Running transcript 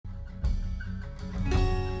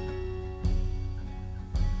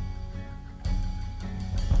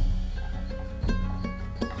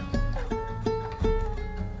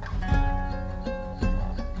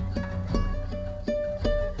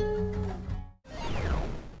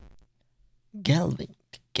Galving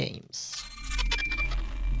Games.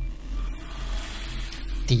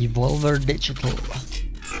 Devolver Digital.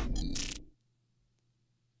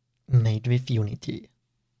 Made with Unity.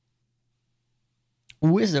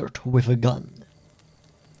 Wizard with a Gun.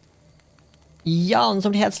 Ja, und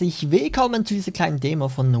somit herzlich willkommen zu dieser kleinen Demo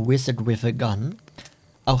von Wizard with a Gun.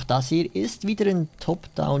 Auch das hier ist wieder ein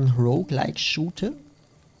Top-Down Roguelike Shooter.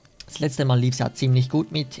 Das letzte Mal lief es ja ziemlich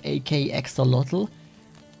gut mit AK Axolotl.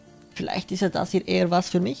 Vielleicht ist ja das hier eher was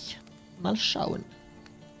für mich. Mal schauen.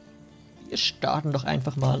 Wir starten doch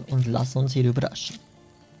einfach mal und lassen uns hier überraschen.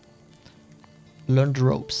 Learn the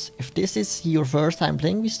ropes. If this is your first time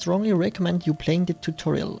playing, we strongly recommend you playing the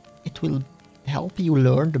tutorial. It will help you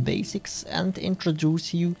learn the basics and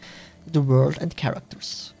introduce you to the world and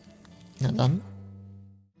characters. Na dann.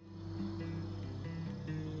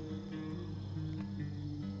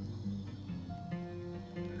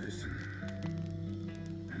 Listen,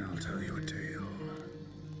 and I'll tell you a tale.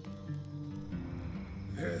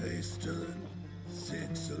 There they stood,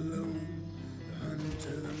 6 alone, the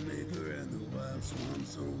hunter, the maker, and the wild swan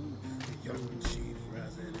song. The young chief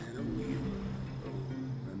rising in a wheel. Oh,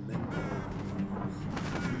 remember.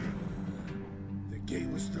 The gate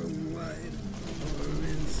was thrown wide, horror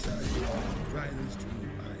inside. Riders drew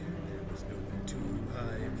iron, there was no one too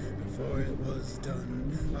high. Before it was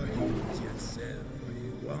done, our heroes, yes,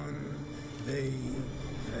 everyone, they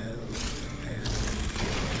fell and died.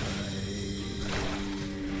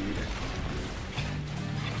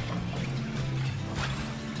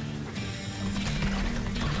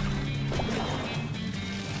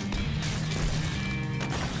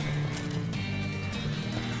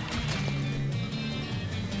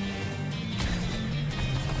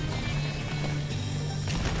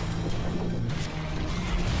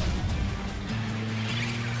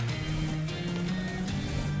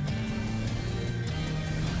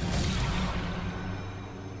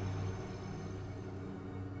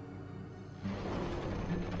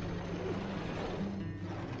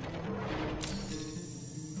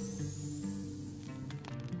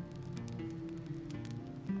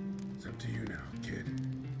 It's up to you now, kid.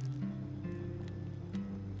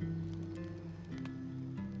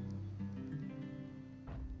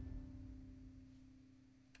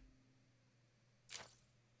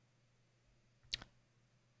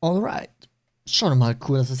 Alright. Schon mal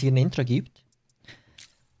cool, dass es hier ein Intro gibt.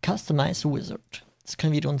 Customize Wizard. Jetzt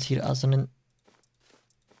können wir uns hier also einen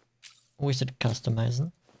Wizard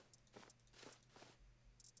customizen.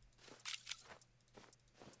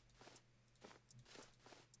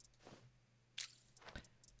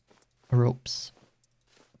 Ropes.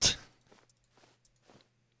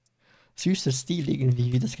 Süßer Stil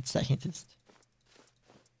irgendwie, wie das gezeichnet ist.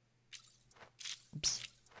 Ups.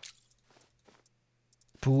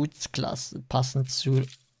 Boots, klasse, passend zur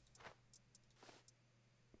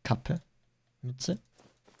Kappe, Mütze.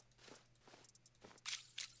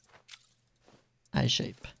 Eye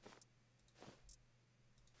Shape.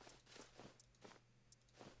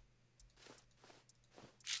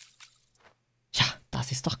 Ja,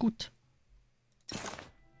 das ist doch gut.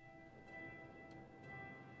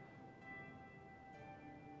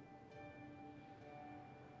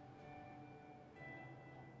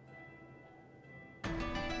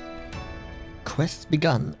 Quest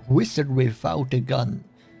begun. Wizard without a gun.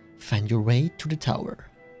 Find your way to the tower.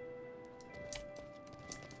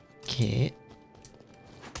 Okay.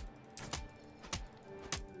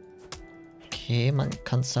 Okay, man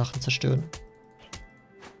kann Sachen zerstören.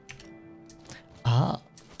 Ah.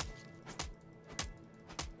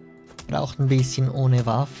 Braucht ein bisschen ohne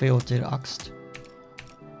Waffe oder Axt.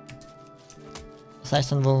 Das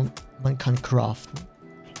heißt dann wohl, man kann craften.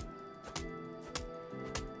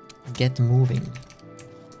 Get moving.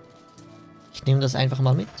 Ich nehme das einfach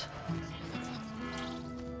mal mit.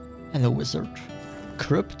 Hello Wizard.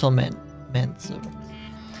 Cryptomancer.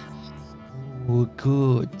 Oh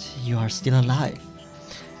good, you are still alive.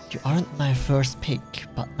 You aren't my first pick,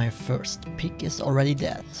 but my first pick is already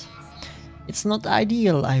dead. It's not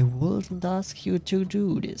ideal, I wouldn't ask you to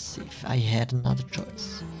do this if I had another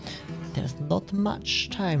choice. There's not much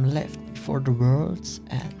time left before the world's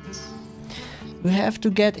ends. You have to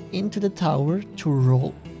get into the tower to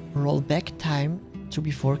roll back time to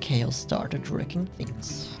before chaos started wrecking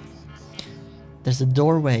things. There's a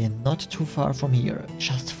doorway not too far from here,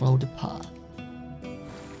 just follow the path.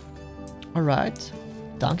 Alright,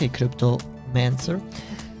 danke Cryptomancer.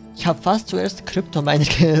 Ich habe fast zuerst Cryptominer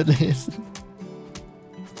gelesen.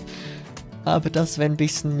 Aber das wäre ein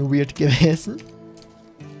bisschen weird gewesen.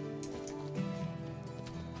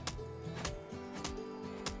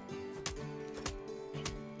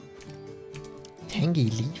 Tangy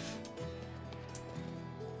Leaf.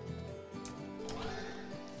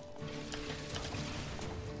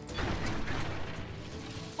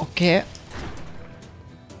 Okay.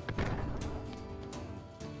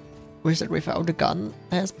 Wizard without a gun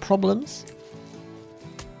has problems.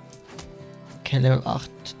 Okay, Level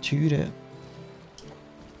 8 Türe.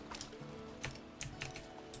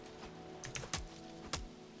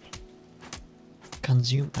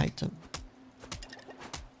 Consume Item.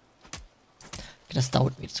 Okay, das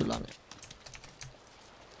dauert mir zu lange.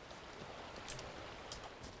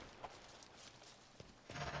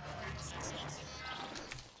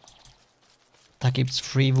 Da gibt's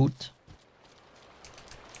Free Wood.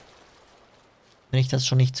 Wenn ich das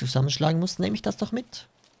schon nicht zusammenschlagen muss, nehme ich das doch mit.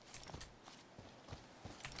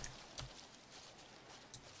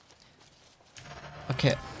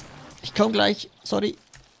 Okay. Ich komme gleich. Sorry.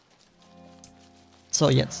 So,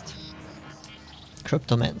 jetzt.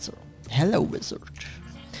 Cryptomancer. Hello, Wizard.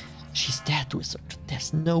 She's dead, Wizard.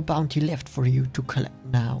 There's no bounty left for you to collect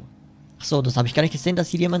now. Achso, das habe ich gar nicht gesehen, dass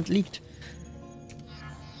hier jemand liegt.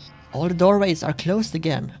 All the doorways are closed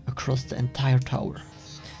again across the entire tower.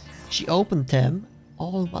 She opened them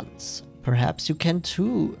all once. Perhaps you can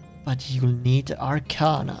too, but you'll need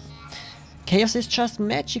arcana. Chaos is just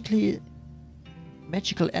magical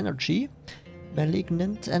energy,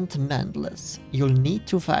 malignant and mindless. You'll need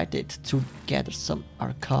to fight it to gather some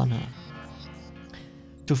arcana.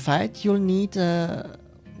 To fight, you'll need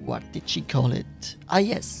what did she call it? Ah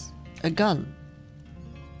yes, a gun.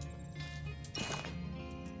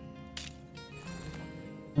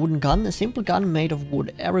 Wooden gun, a simple gun made of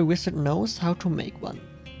wood. Every wizard knows how to make one.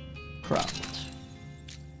 Craft.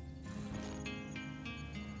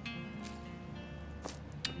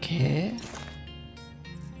 Okay.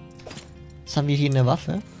 Was haben wir hier, eine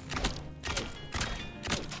Waffe?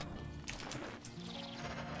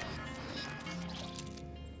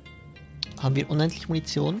 Haben wir unendlich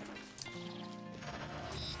Munition?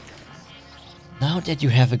 Now that you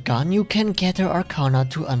have a gun, you can gather arcana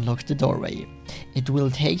to unlock the doorway. It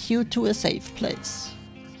will take you to a safe place.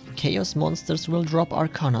 Chaos monsters will drop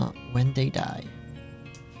arcana when they die.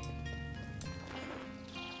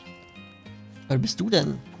 Wer bist du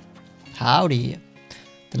denn? Howdy,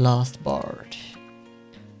 the last bard.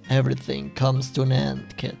 Everything comes to an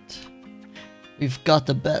end, kid. We've got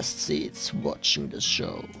the best seats watching the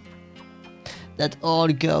show. That all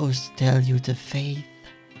ghosts tell you the fate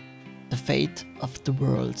of the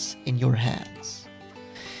world's in your hands.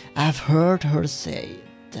 I've heard her say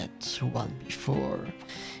that one before.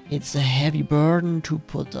 It's a heavy burden to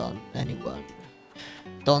put on anyone.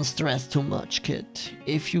 Don't stress too much, kid.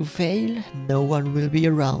 If you fail, no one will be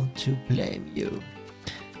around to blame you.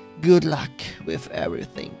 Good luck with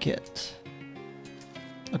everything, kid.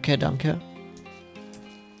 Okay, danke.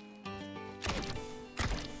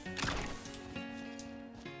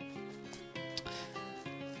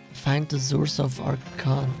 Find the source of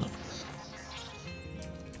arcana.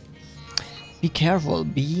 Be careful,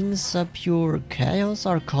 beings of pure chaos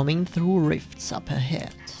are coming through rifts up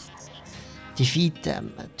ahead. Defeat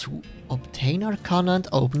them to obtain arcana and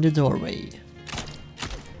open the doorway.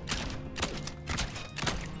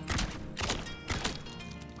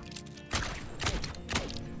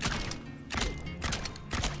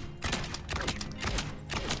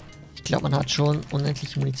 Ich glaube, man hat schon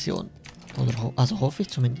unendliche Munition. Oder also hoffe ich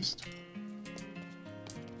zumindest.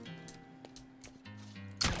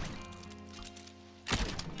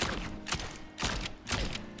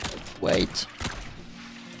 Wait.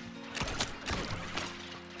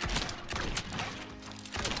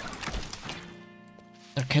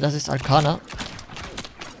 Okay, das ist Arcana.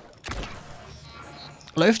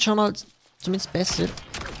 Läuft schon mal zumindest besser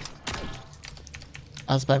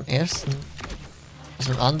als beim ersten.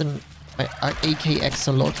 Also beim anderen, bei AK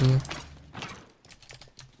Axolotl.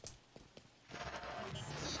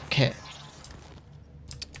 Okay.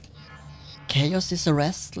 Chaos is a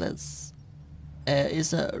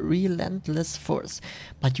relentless force,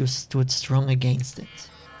 but you stood strong against it.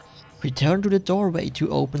 Return to the doorway to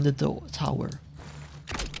open the tower.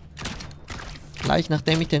 Gleich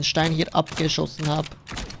nachdem ich den Stein hier abgeschossen habe.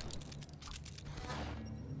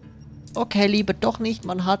 Okay, lieber doch nicht,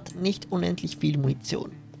 man hat nicht unendlich viel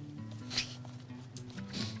Munition.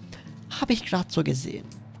 Habe ich gerade so gesehen.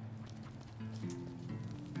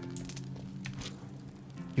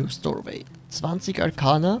 Use doorway. 20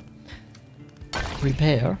 Arcana.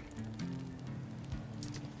 Repair.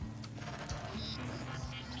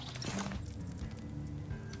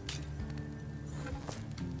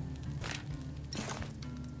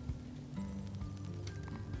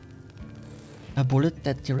 A bullet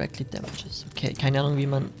that directly damages. Okay, keine Ahnung wie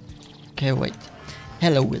man... Okay, wait.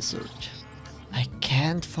 Hello, wizard. I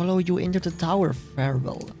can't follow you into the tower.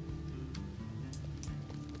 Farewell.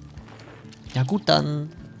 Ja gut,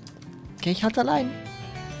 dann Okay, ich halt allein.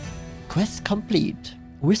 Quest complete.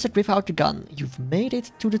 Wizard without a gun. You've made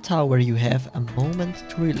it to the tower. You have a moment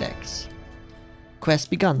to relax.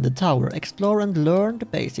 Quest begun. The tower. Explore and learn the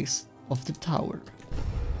basics of the tower.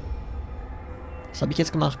 Was habe ich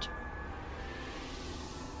jetzt gemacht?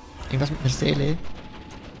 Irgendwas mit einer Seele.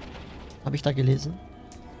 Habe ich da gelesen?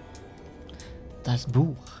 Das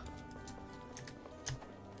Buch.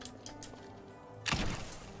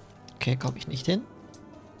 Okay, komme ich nicht hin.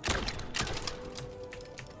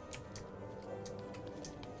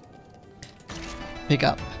 Pick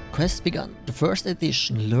up. Quest begun. The first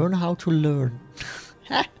edition. Learn how to learn.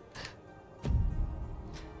 The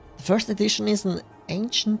first edition is an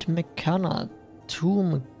ancient arcana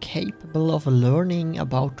tomb capable of learning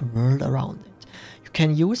about the world around it. You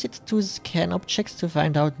can use it to scan objects to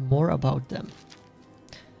find out more about them.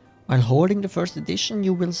 While holding the first edition,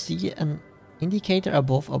 you will see an indicator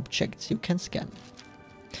above objects you can scan.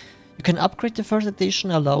 You can upgrade the first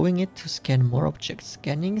edition, allowing it to scan more objects.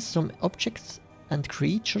 Scanning some objects and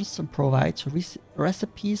creatures provides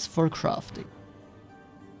recipes for crafting.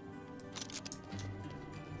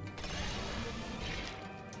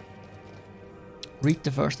 Read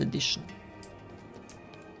the first edition.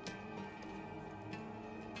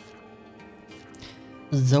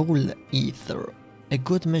 Soul Ether. A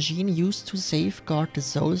good machine used to safeguard the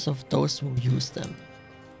souls of those who use them.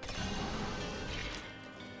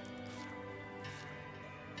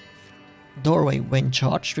 Doorway. When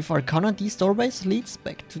charged with arcana, these doorways leads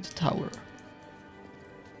back to the tower.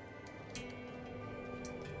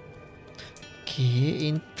 Okay,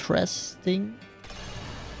 interesting.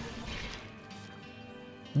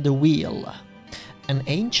 The wheel. An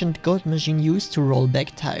ancient god machine used to roll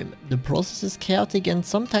back time. The process is chaotic and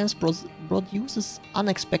sometimes produces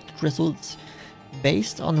unexpected results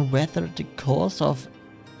based on whether the cause of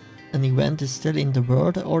an event is still in the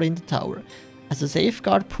world or in the tower. As a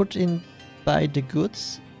safeguard put in by the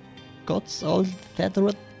gods, all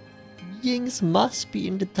tethered beings must be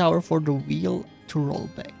in the tower for the wheel to roll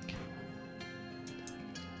back.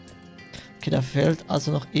 Okay, da fehlt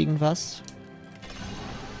also noch irgendwas.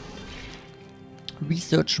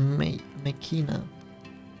 Research Machina.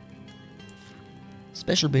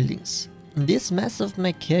 Special buildings. This massive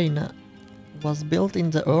machina was built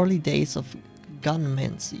in the early days of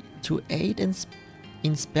gunmancy to aid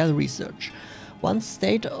in spell research. Once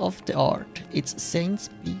state of the art, its saints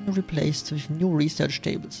being replaced with new research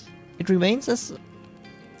tables. It remains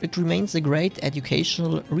a great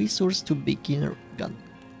educational resource to beginner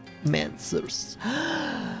gunmancers.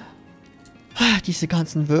 Diese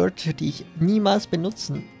ganzen Wörter, die ich niemals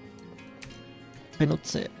benutze,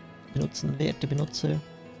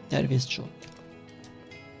 ja, ihr wisst schon.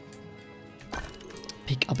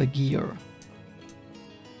 Pick up a gear.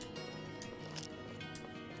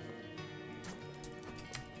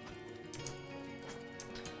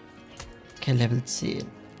 Okay, Level 10.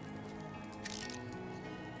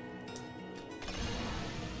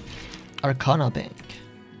 Arcana Bank.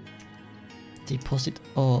 Deposit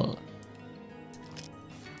all.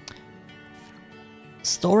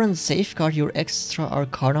 Store and safeguard your extra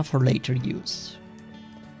Arcana for later use.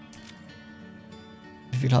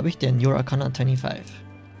 Wie viel habe ich denn? Your Arcana 25.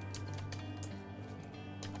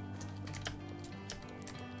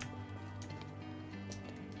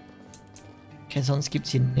 Okay, sonst gibt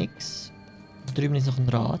es hier nichts. Da drüben ist noch ein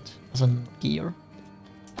Rad, also ein Gear.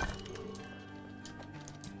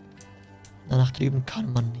 Nach drüben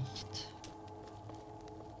kann man nicht.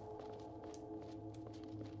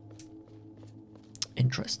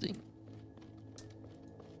 Interesting.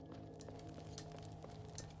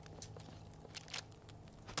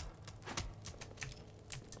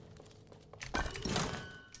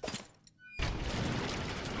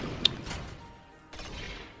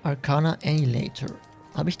 Arcana Annihilator.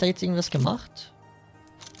 Habe ich da jetzt irgendwas gemacht?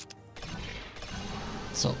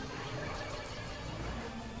 So.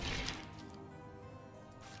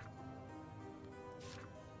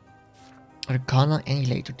 Arcana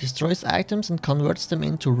Annihilator. Destroys items and converts them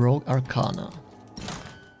into Rogue Arcana.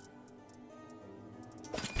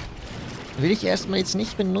 Will ich erstmal jetzt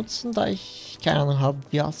nicht benutzen, da ich keine Ahnung habe,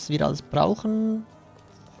 was wir alles brauchen.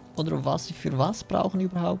 Oder was wir für was brauchen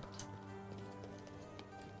überhaupt.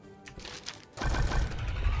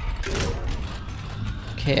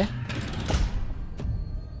 Okay.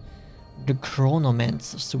 The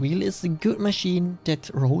Chronomancer's wheel is a good machine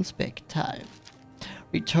that rolls back time.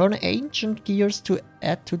 Return ancient gears to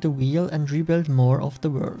add to the wheel and rebuild more of the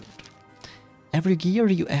world. Every gear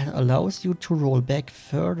you add allows you to roll back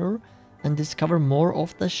further and discover more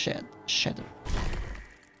of the shadow.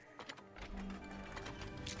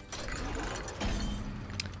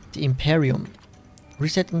 The Imperium.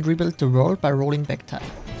 Reset and rebuild the world by rolling back time.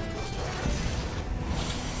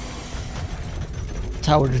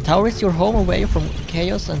 Tower. The Tower is your home away from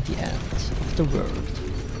chaos and the end of the world.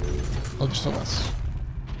 Oder sowas.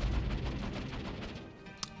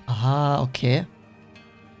 Aha, okay.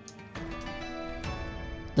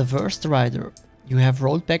 The Worst Rider. You have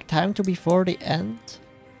rolled back time to before the end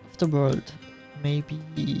of the world. Maybe...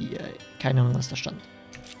 keine Ahnung, was da stand.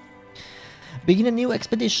 Begin a new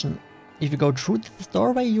expedition. If you go through this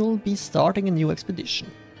doorway, you'll be starting a new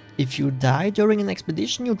expedition. If you die during an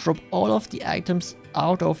expedition, you drop all of the items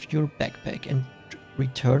out of your backpack and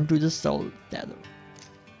return to the Soul Tether.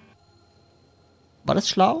 War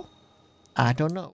das schlau? I don't know.